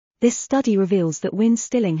This study reveals that wind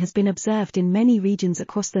stilling has been observed in many regions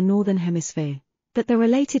across the Northern Hemisphere, but the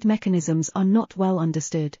related mechanisms are not well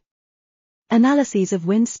understood. Analyses of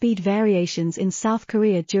wind speed variations in South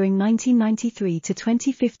Korea during 1993 to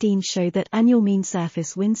 2015 show that annual mean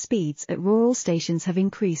surface wind speeds at rural stations have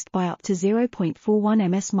increased by up to 0.41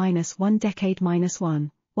 ms-1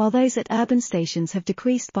 decade-1, while those at urban stations have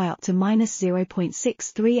decreased by up to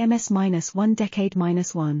 -0.63 ms-1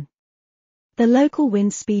 decade-1. The local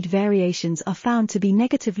wind speed variations are found to be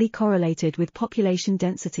negatively correlated with population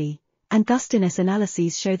density, and gustiness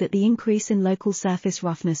analyses show that the increase in local surface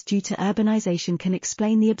roughness due to urbanization can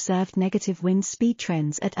explain the observed negative wind speed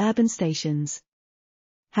trends at urban stations.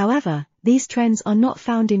 However, these trends are not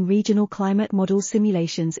found in regional climate model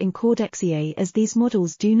simulations in CORDEXEA, as these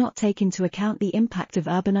models do not take into account the impact of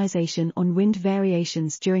urbanization on wind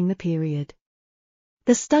variations during the period.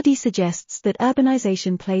 The study suggests that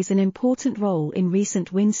urbanization plays an important role in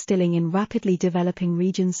recent wind stilling in rapidly developing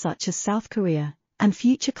regions such as South Korea, and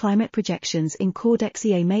future climate projections in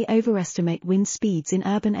CORDEXEA may overestimate wind speeds in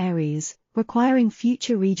urban areas, requiring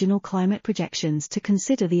future regional climate projections to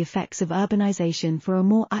consider the effects of urbanization for a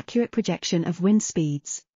more accurate projection of wind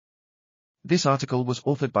speeds. This article was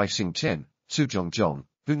authored by Xing Chen, Sujong Jeong,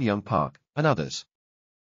 Hoonyoung Park, and others.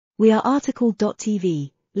 We are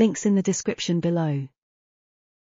RTCLTV, links in the description below.